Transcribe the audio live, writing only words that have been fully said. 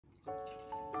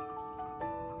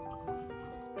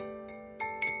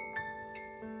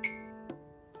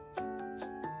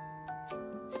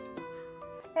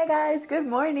Hey guys, good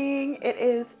morning. It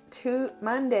is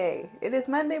Monday. It is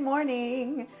Monday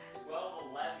morning.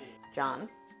 12:11. John.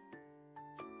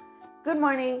 Good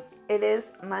morning. It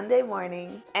is Monday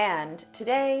morning. And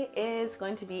today is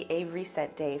going to be a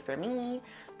reset day for me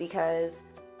because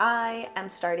I am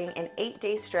starting an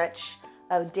 8-day stretch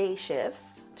of day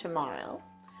shifts tomorrow.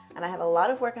 And I have a lot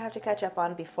of work I have to catch up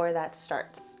on before that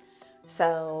starts.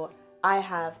 So I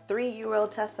have 3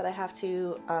 UWorld tests that I have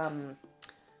to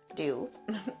do.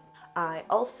 I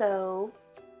also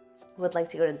would like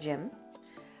to go to the gym,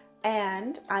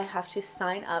 and I have to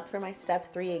sign up for my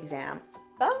step 3 exam.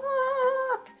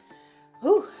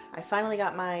 Whew, I finally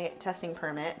got my testing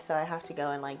permit, so I have to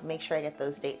go and make sure I get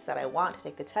those dates that I want to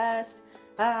take the test.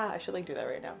 I should do that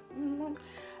right now.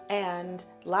 And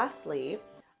lastly,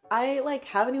 I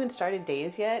haven't even started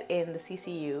days yet in the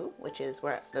CCU, which is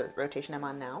where the rotation I'm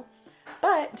on now.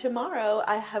 But tomorrow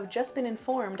I have just been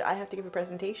informed I have to give a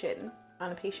presentation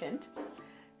on a patient.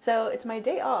 So it's my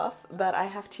day off, but I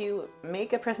have to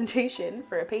make a presentation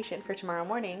for a patient for tomorrow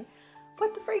morning.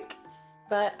 What the freak?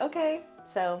 But okay,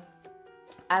 so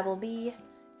I will be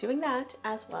doing that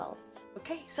as well.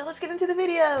 Okay, so let's get into the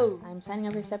video. I'm signing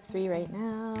up for step 3 right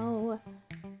now.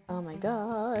 Oh my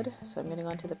god. So I'm gonna go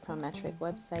into the Prometric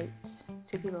website.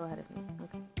 2 people ahead of me.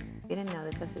 Okay. You didn't know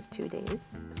the test is 2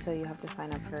 days, so you have to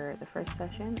sign up for the first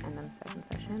session and then the second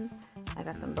session. I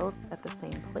got them both at the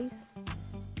same place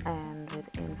and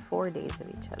within 4 days of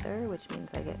each other, which means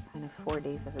I get kind of 4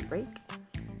 days of a break.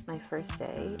 My first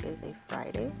day is a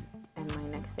Friday and my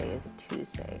next day is a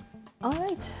Tuesday.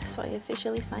 Alright, so I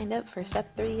officially signed up for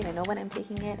step 3 and I know when I'm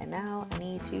taking it, and now I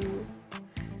need to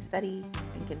study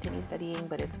and continue studying,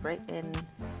 but it's right in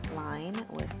line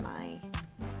with my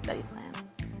study plan.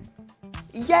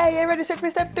 Yay, I registered for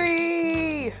step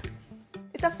 3!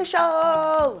 It's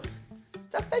official!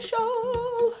 It's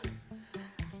official!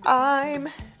 I'm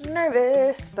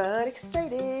nervous but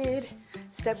excited.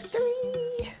 Step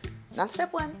 3! Not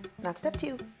step 1, not step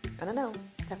 2. No,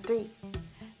 step 3.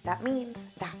 That means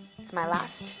that's my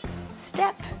last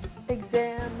step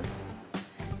exam.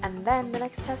 And then the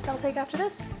next test I'll take after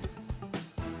this,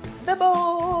 the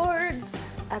boards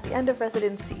at the end of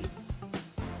residency.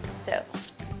 So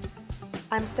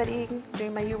I'm studying,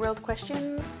 doing my UWorld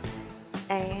questions,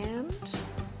 and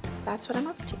that's what I'm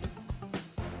up to.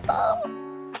 Oh.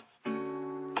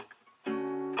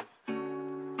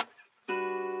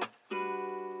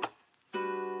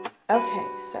 Okay,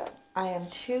 so I am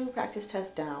 2 practice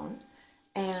tests down,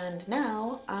 and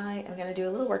now I am going to do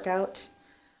a little workout.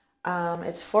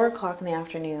 It's 4 o'clock in the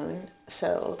afternoon,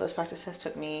 so those practice tests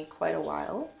took me quite a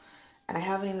while. And I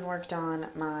haven't even worked on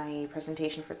my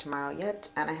presentation for tomorrow yet,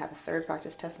 and I have a 3rd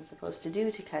practice test I'm supposed to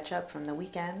do to catch up from the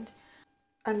weekend.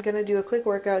 I'm gonna do a quick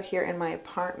workout here in my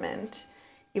apartment.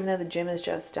 Even though the gym is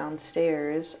just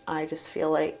downstairs, I just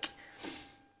feel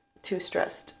too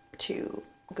stressed to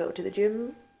go to the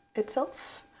gym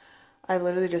itself. I've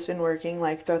literally just been working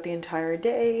throughout the entire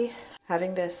day.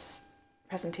 Having this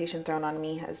presentation thrown on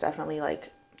me has definitely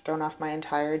thrown off my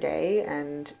entire day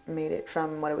and made it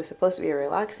from what it was supposed to be a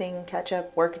relaxing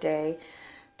catch-up work day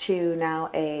to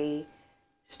now a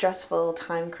stressful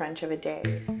time crunch of a day.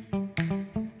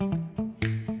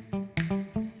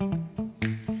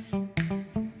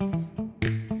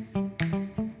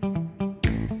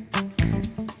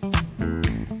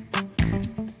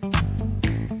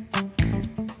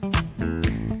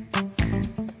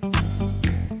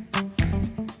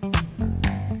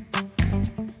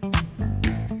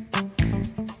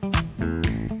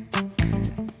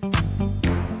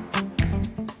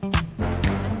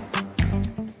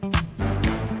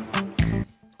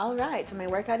 Alright, so my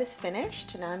workout is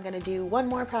finished. Now I'm going to do 1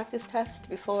 more practice test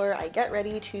before I get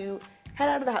ready to head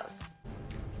out of the house.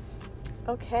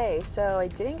 Okay, so I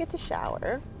didn't get to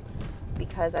shower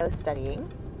because I was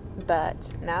studying,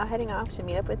 but now heading off to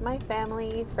meet up with my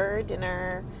family for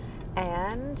dinner,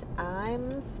 and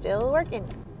I'm still working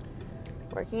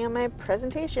on my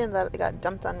presentation that got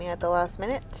dumped on me at the last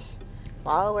minute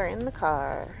while we're in the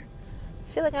car.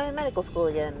 I feel like I'm in medical school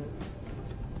again.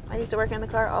 I used to work in the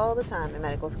car all the time in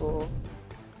medical school.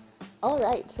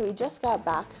 Alright, so we just got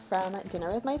back from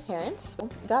dinner with my parents.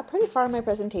 Got pretty far in my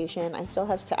presentation. I still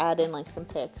have to add in some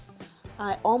pics.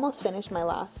 I almost finished my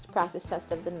last practice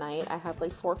test of the night. I have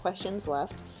 4 questions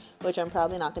left, which I'm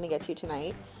probably not going to get to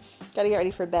tonight. Gotta get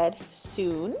ready for bed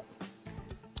soon.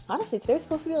 Honestly, today's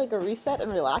supposed to be a reset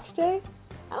and relax day.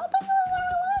 I don't think it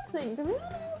was that relaxing, to be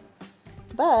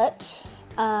honest. But,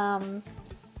 I'm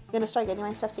gonna start getting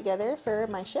my stuff together for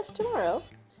my shift tomorrow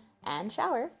and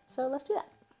shower, so let's do that.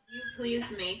 Can you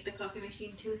please make the coffee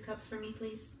machine 2 cups for me,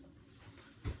 please?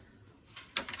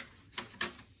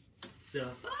 So.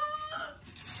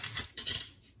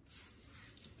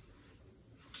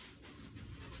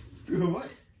 What?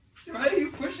 Why are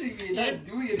you pushing me? You're not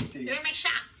doing anything. Doing my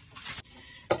shot.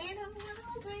 In a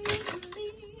world where you can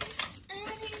be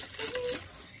anything,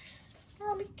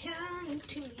 I'll be kind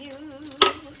to you.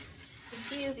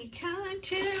 If you be kind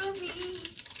to me,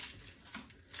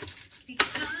 be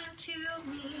kind to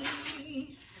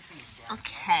me.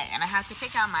 Okay, and I have to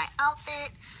pick out my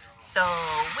outfit. So,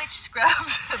 which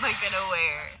scrubs am I gonna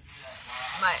wear?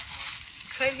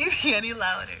 Could you be any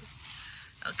louder?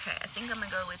 Okay, I think I'm gonna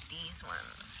go with these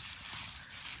ones.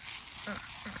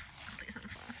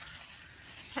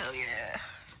 Hell yeah.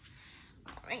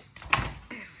 Alright.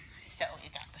 So we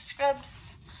got the scrubs.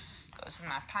 Goes in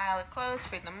my pile of clothes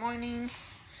for the morning.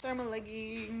 Thermal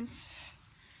leggings.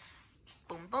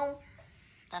 Boom boom.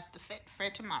 That's the fit for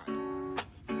tomorrow.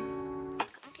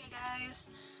 Okay guys,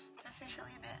 it's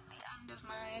officially been the end of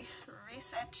my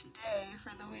reset day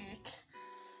for the week.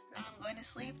 Now I'm going to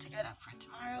sleep to get up for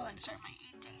tomorrow and start my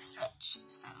 8-day stretch.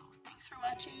 So thanks for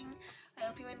watching. I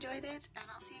hope you enjoyed it, and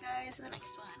I'll see you guys in the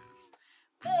next one.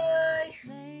 Bye!